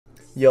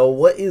Yo,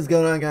 what is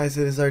going on, guys?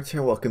 It is Arts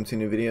here. Welcome to a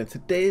new video.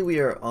 Today we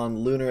are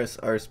on Lunaris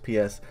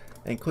RSPS.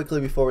 And quickly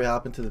before we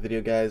hop into the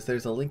video, guys,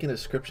 there's a link in the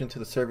description to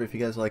the server if you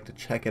guys would like to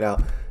check it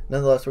out.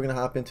 Nonetheless, we're gonna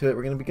hop into it.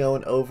 We're gonna be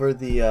going over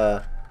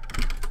the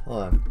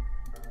hold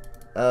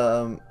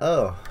on.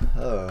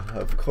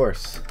 Of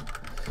course.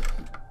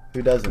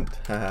 Who doesn't?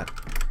 Haha.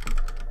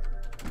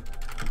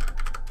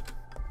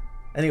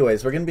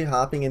 Anyways, we're going to be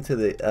hopping into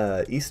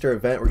the Easter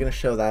event. We're going to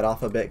show that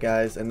off a bit,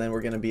 guys, and then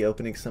we're going to be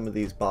opening some of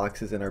these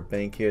boxes in our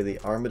bank here, the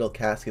Armadillo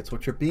caskets,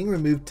 which are being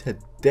removed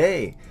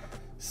today.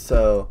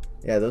 So,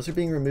 yeah, those are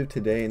being removed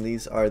today, and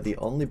these are the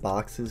only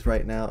boxes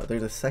right now. They're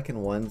the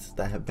second ones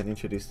that have been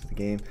introduced to the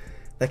game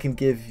that can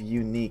give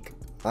unique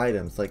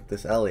items, like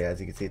this Ellie.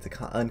 As you can see, it's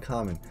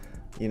uncommon.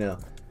 You know,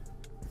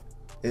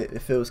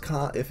 if it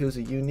was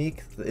a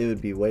unique, it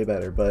would be way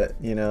better, but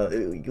you know,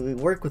 we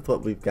work with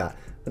what we've got.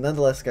 But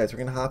nonetheless, guys, we're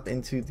gonna hop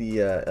into the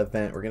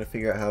event. We're gonna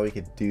figure out how we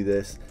could do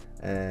this,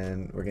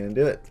 and we're gonna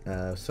do it.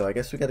 So I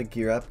guess we gotta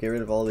gear up, get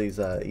rid of all these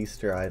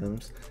Easter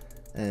items,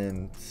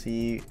 and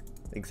see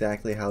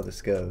exactly how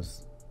this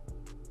goes.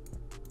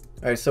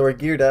 Alright, so we're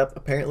geared up.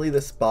 Apparently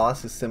this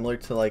boss is similar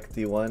to like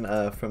the one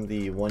from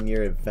the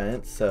 1-year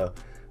event, so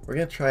we're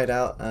gonna try it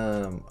out.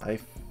 I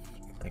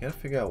gotta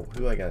figure out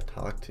who I gotta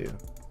talk to.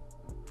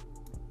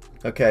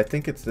 Okay, I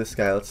think it's this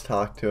guy. Let's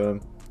talk to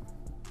him.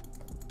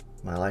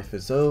 My life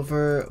is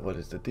over. What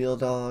is the deal,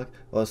 dog?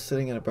 Well, I was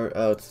sitting in a bird.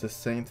 Oh, it's the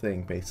same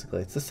thing,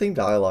 basically. It's the same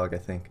dialogue, I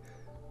think.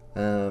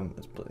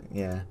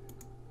 Yeah.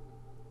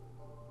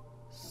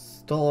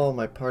 Stole all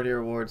my party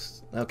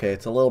rewards. Okay,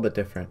 it's a little bit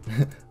different.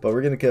 But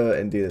we're going to go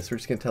and do this. We're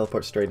just going to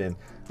teleport straight in.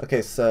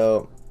 Okay,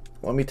 so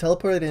when we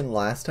teleported in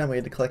last time, we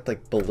had to collect,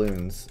 like,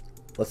 balloons.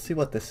 Let's see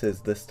what this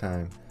is this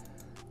time.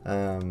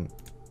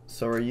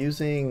 So we're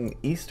using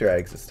Easter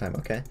eggs this time,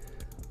 okay?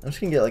 I'm just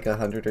gonna get like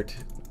 100 or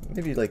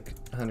maybe like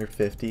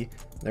 150.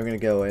 Then we're gonna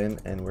go in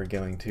and we're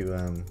going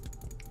to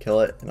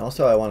kill it. And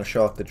also I want to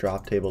show off the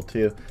drop table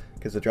too,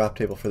 because the drop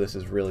table for this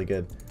is really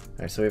good.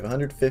 Alright, so we have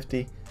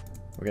 150.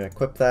 We're gonna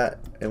equip that,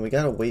 and we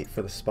gotta wait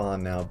for the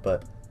spawn now,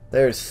 but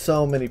there's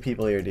so many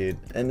people here, dude.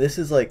 And this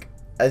is like,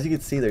 as you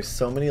can see, there's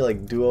so many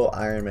like duo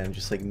Ironman,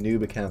 just like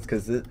noob accounts,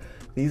 because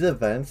these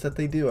events that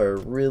they do are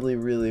really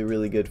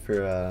good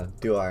for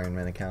duo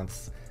Ironman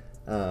accounts.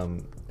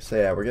 So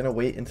yeah, we're gonna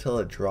wait until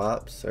it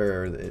drops,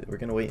 or we're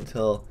gonna wait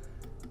until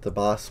the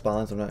boss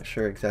spawns. I'm not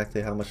sure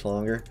exactly how much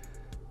longer,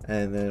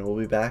 and then we'll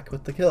be back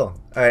with the kill.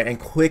 Alright, and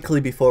quickly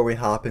before we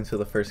hop into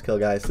the first kill,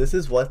 guys, this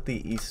is what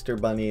the Easter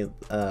Bunny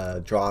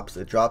drops.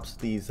 It drops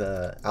these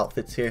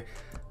outfits here.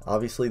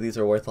 Obviously these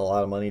are worth a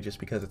lot of money just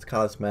because it's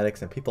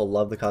cosmetics, and people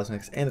love the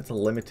cosmetics, and it's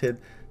limited.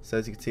 So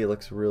as you can see, it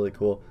looks really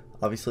cool.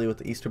 Obviously with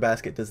the Easter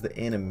basket, it does the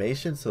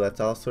animation, so that's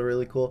also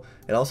really cool.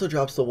 It also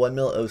drops the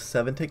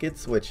 1mil07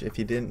 tickets, which if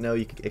you didn't know,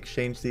 you could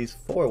exchange these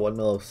for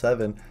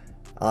 1mil07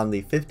 on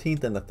the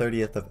 15th and the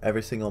 30th of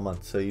every single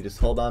month. So you just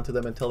hold on to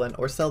them until then,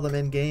 or sell them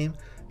in game,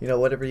 you know,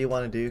 whatever you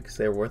want to do, because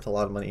they're worth a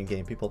lot of money in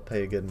game. People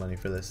pay good money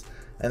for this.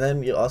 And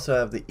then you also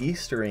have the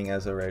Easter ring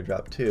as a rare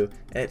drop too,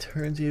 and it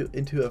turns you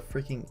into a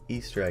freaking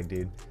Easter egg,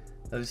 dude.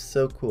 That is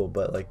so cool,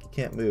 but like you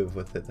can't move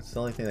with it. That's the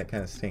only thing that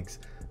kind of stinks.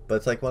 But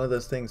it's like one of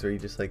those things where you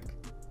just like,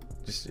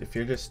 if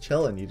you're just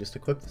chilling, you just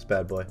equip this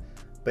bad boy.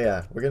 But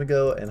yeah, we're gonna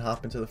go and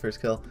hop into the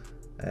first kill,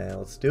 and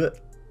let's do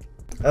it.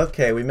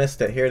 Okay, we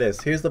missed it. Here it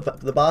is. Here's the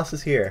boss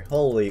is here.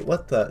 Holy,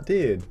 what the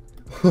dude?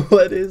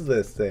 What is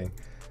this thing?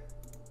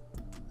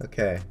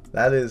 Okay,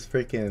 that is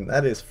freaky, dude.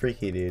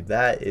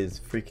 That is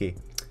freaky.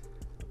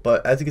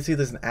 But as you can see,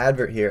 there's an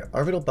advert here.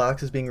 Armadillo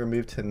box is being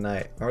removed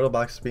tonight. Armadillo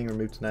box is being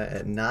removed tonight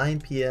at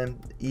 9 p.m.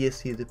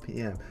 EST to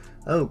PM.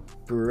 Oh,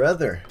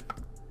 brother.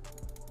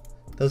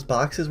 Those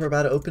boxes we're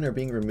about to open are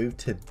being removed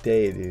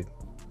today, dude.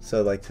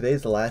 So like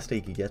today's the last day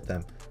you can get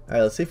them.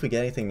 Alright, let's see if we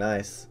get anything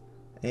nice.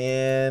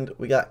 And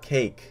we got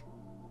cake.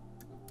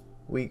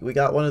 We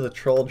got one of the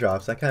troll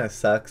drops. That kind of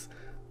sucks.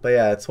 But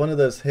yeah, it's one of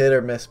those hit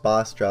or miss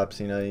boss drops,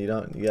 you know.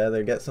 You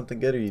either get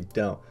something good or you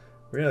don't.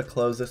 We're gonna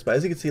close this, but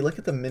as you can see, look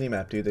at the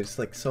minimap, dude. There's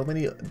like so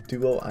many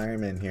duo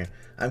Ironman here.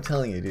 I'm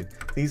telling you, dude,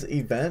 these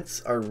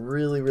events are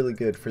really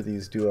good for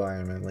these duo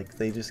Ironman. Like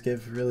they just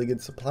give really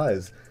good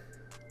supplies.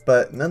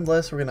 But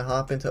nonetheless, we're going to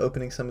hop into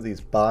opening some of these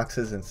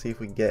boxes and see if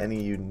we can get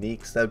any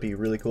uniques. That would be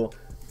really cool.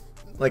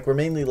 Like, we're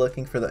mainly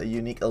looking for the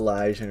unique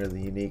Elijah or the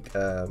unique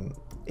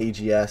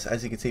AGS.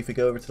 As you can see, if we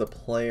go over to the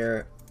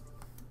player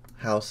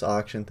house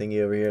auction thingy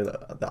over here,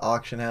 the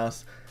auction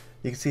house,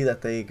 you can see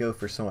that they go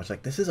for so much.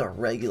 Like, this is a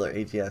regular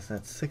AGS, and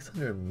it's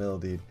 600 mil,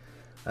 dude.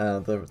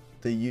 The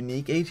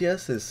unique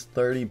AGS is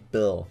 30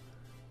 bill.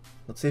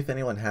 Let's see if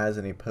anyone has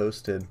any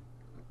posted.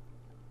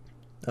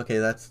 Okay,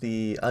 that's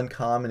the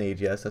uncommon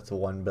AGS. That's a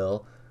 1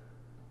 bill.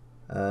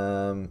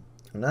 I'm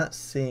not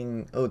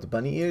seeing. Oh, the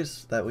bunny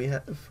ears that we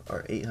have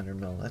are 800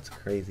 mil. That's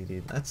crazy,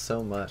 dude. That's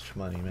so much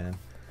money, man.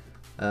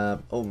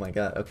 Oh my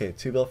god. Okay,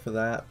 2 bill for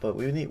that. But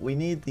we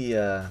need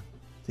the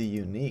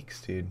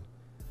uniques, dude.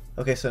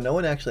 Okay, so no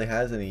one actually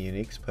has any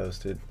uniques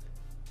posted.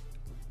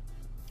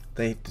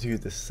 They do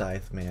the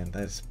scythe, man.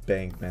 That's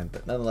bank, man.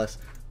 But nonetheless,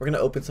 we're gonna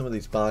open some of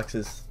these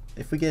boxes.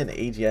 if we get an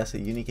AGS, a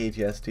unique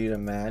AGS, dude,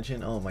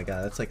 imagine. Oh my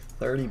god, that's like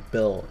 30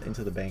 bill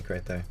into the bank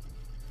right there.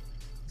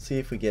 Let's see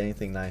if we get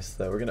anything nice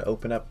though. We're gonna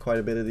open up quite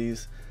a bit of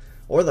these.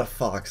 Or the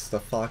Fox. The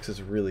Fox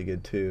is really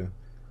good too.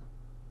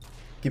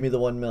 Give me the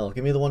 1 mil.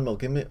 Give me the 1 mil.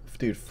 Give me,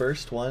 dude,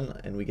 first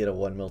one and we get a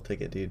 1 mil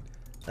ticket, dude.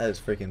 That is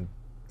freaking,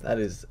 that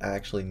is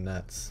actually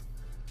nuts.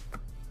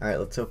 Alright,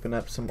 let's open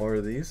up some more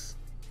of these.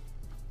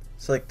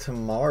 So like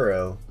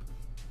tomorrow,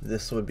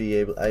 this would be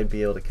able, I'd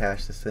be able to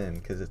cash this in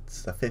because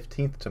it's the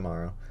 15th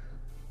tomorrow.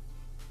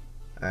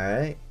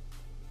 Alright.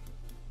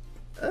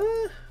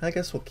 I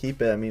guess we'll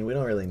keep it. I mean, we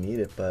don't really need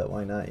it, but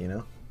why not, you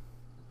know?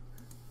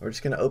 We're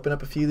just going to open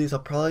up a few of these. I'll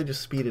probably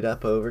just speed it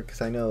up over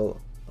because I know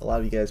a lot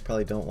of you guys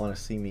probably don't want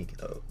to see me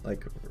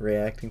like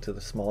reacting to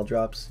the small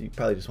drops. You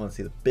probably just want to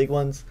see the big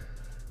ones.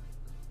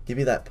 Give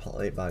me that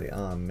plate body.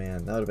 Oh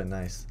man, that would have been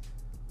nice.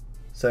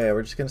 So yeah,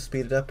 we're just going to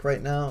speed it up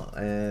right now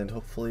and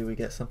hopefully we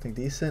get something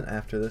decent.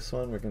 After this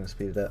one, we're going to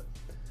speed it up.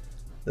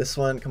 This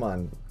one, come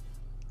on.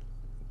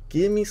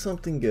 Give me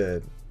something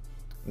good.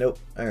 Nope.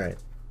 Alright.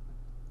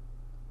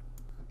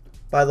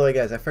 By the way,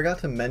 guys, I forgot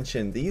to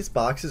mention, these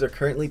boxes are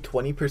currently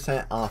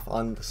 20% off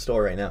on the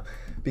store right now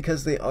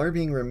because they are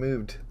being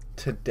removed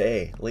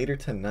today, later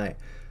tonight.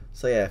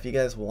 So yeah, if you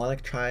guys want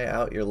to try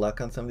out your luck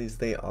on some of these,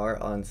 they are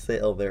on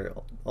sale. They're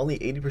only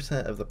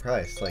 80% of the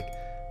price. Like,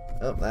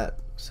 oh,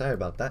 sorry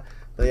about that.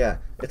 But yeah,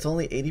 it's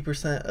only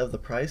 80% of the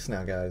price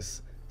now,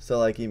 guys. So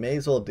like, you may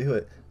as well do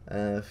it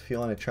if you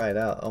want to try it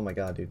out. Oh my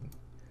god, dude.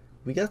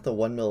 We got the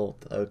 1 mil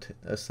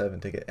 07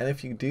 ticket. And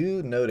if you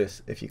do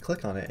notice, if you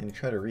click on it and you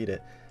try to read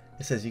it,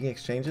 it says you can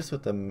exchange this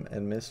with the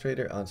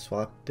administrator on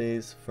swap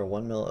days for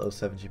 1 mil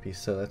 07 GP.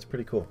 So that's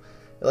pretty cool.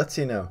 It lets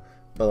you know.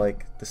 But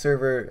like, the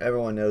server,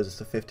 everyone knows it's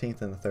the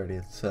 15th and the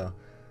 30th. So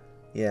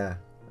yeah,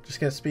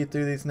 just gonna speed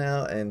through these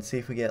now and see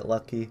if we get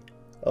lucky.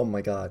 Oh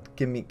my god,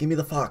 give me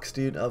the Fox,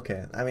 dude.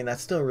 Okay, I mean,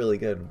 that's still really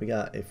good. We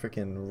got a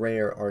freaking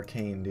rare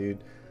arcane,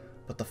 dude.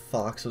 But the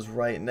Fox was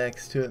right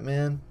next to it,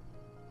 man.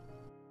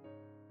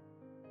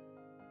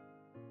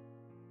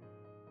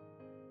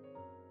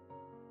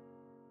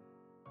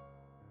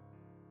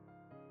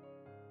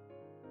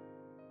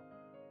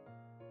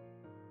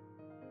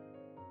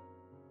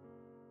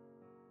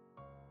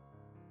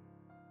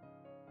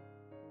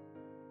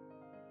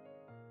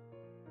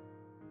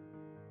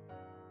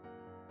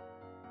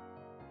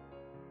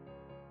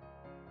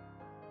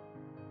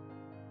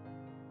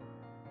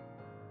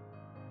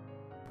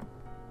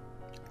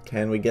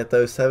 Can we get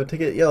those 7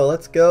 ticket? Yo,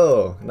 let's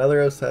go.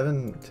 Another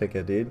 07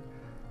 ticket, dude.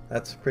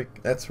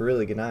 That's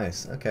really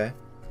nice. Okay.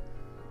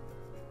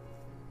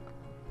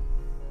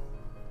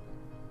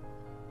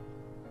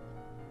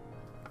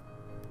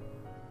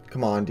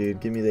 Come on, dude.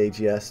 Give me the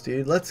AGS,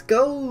 dude. Let's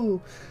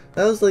go.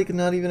 That was like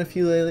not even a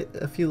few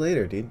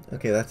later, dude.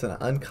 Okay, that's an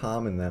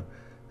uncommon though.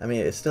 I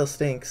mean, it still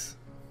stinks,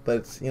 but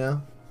it's, you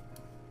know,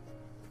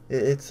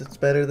 it's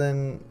better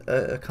than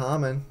a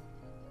common.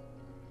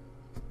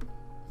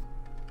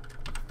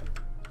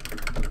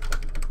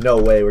 No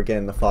way we're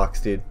getting the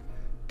Fox, dude.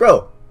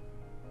 Bro,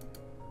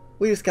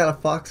 we just got a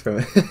Fox from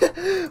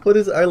it. What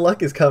is, our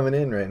luck is coming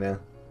in right now.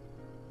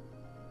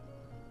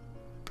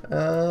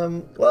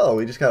 Well,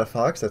 we just got a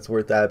Fox that's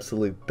worth the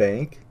absolute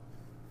bank.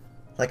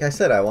 Like I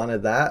said, I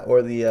wanted that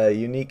or the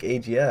unique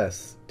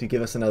AGS to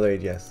give us another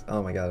AGS.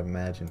 Oh my god,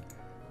 imagine.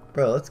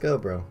 Bro, let's go,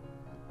 bro.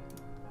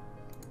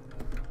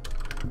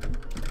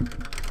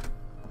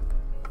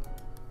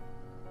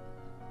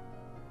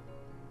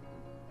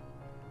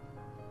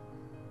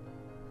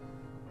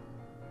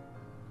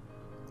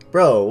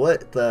 Bro,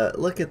 what the?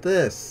 Look at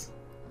this.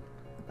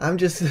 I'm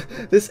just...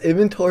 This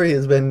inventory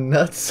has been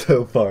nuts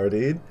so far,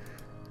 dude.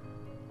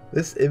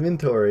 This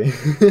inventory.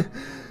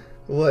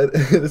 What?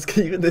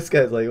 Even this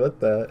guy's like, what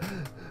the?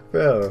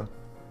 Bro.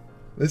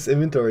 This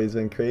inventory has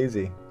been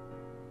crazy.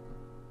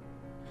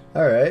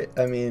 Alright,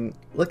 I mean,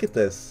 look at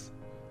this.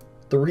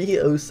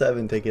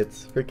 307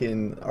 tickets.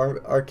 Freaking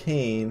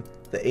Arcane.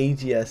 The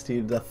AGS,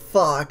 dude. The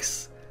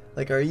Fox.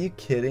 Like, are you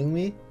kidding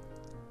me?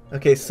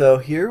 Okay, so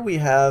here we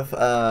have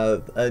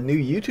a new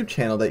YouTube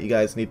channel that you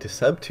guys need to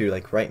sub to,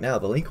 like right now.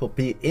 The link will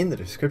be in the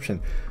description.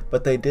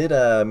 But they did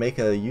make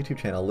a YouTube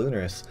channel,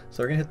 Lunaris.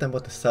 So we're going to hit them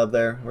with the sub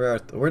there.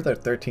 We're their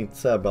 13th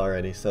sub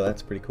already, so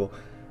that's pretty cool.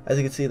 As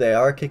you can see, they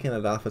are kicking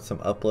it off with some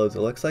uploads.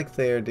 It looks like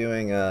they're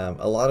doing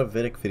a lot of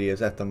Vidic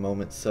videos at the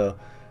moment. So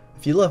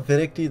if you love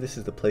Vidic, dude, this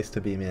is the place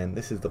to be, man.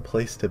 This is the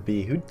place to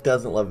be. Who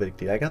doesn't love Vidic,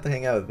 dude? I got to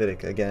hang out with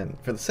Vidic again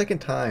for the second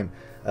time.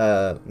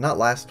 Not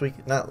last week,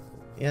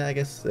 yeah, I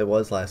guess it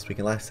was last week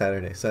and last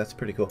Saturday, so that's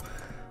pretty cool.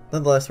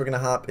 Nonetheless, we're going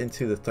to hop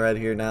into the thread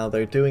here now.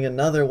 They're doing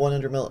another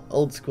 100 mil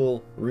old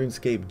school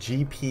RuneScape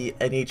GP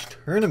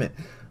NH tournament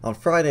on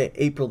Friday,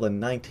 April the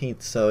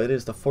 19th. So it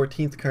is the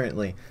 14th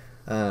currently.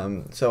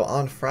 So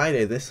on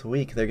Friday this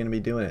week, they're going to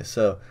be doing it.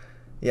 So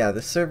yeah,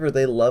 this server,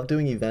 they love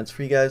doing events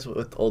for you guys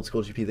with old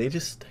school GP. They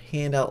just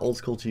hand out old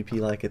school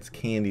GP like it's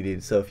candy,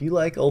 dude. So if you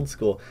like old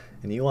school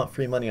and you want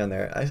free money on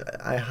there,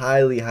 I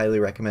highly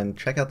recommend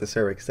check out the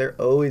server because they're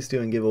always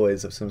doing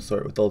giveaways of some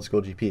sort with old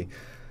school GP.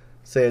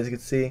 So as you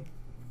can see,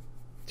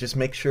 just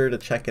make sure to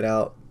check it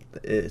out.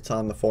 It's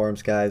on the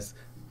forums, guys.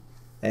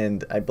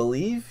 And I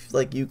believe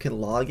like you can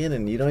log in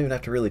and you don't even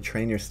have to really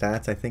train your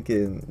stats. I think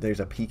there's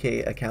a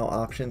PK account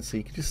option, so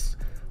you can just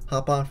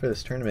hop on for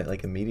this tournament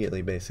like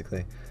immediately,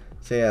 basically.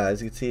 So yeah,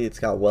 as you can see, it's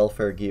got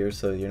welfare gear,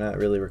 so you're not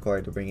really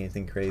required to bring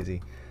anything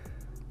crazy.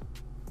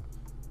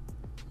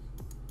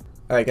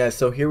 Alright guys,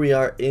 so here we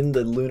are in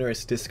the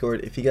Lunaris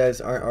Discord. If you guys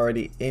aren't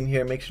already in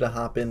here, make sure to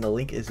hop in. The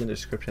link is in the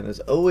description as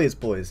always,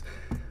 boys.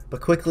 But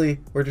quickly,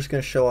 we're just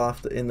going to show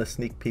off in the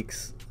sneak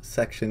peeks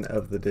section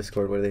of the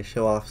Discord where they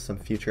show off some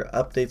future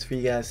updates for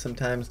you guys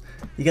sometimes.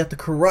 You got the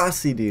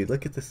Karasi, dude.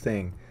 Look at this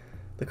thing.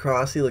 The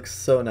Karasi looks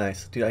so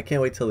nice. Dude, I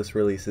can't wait till this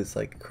releases.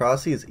 Like,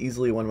 Karasi is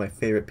easily one of my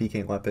favorite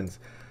PKing weapons.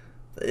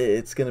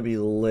 It's going to be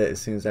lit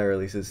as soon as that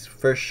releases.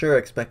 For sure,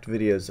 expect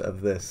videos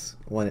of this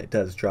when it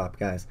does drop,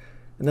 guys.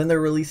 And then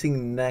they're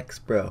releasing Nex,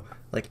 bro.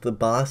 Like, the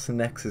boss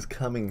Nex is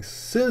coming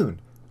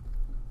soon.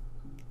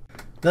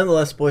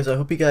 Nonetheless, boys, I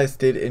hope you guys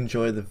did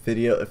enjoy the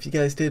video. If you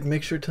guys did,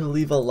 make sure to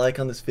leave a like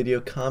on this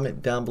video,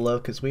 comment down below,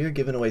 because we are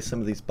giving away some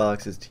of these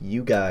boxes to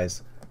you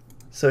guys.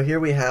 So here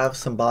we have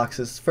some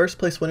boxes. First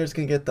place winner is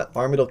going to get the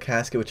Armadillo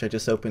casket, which I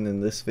just opened in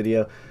this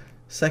video.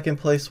 Second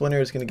place winner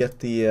is going to get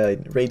the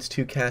Raids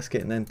 2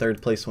 casket, and then third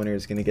place winner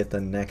is going to get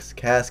the Nex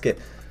casket.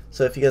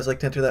 So if you guys like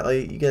to enter that,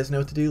 you guys know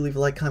what to do. Leave a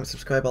like, comment,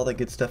 subscribe, all that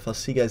good stuff. I'll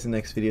see you guys in the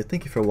next video.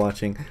 Thank you for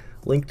watching.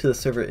 Link to the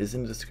server is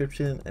in the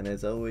description, and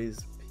as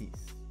always,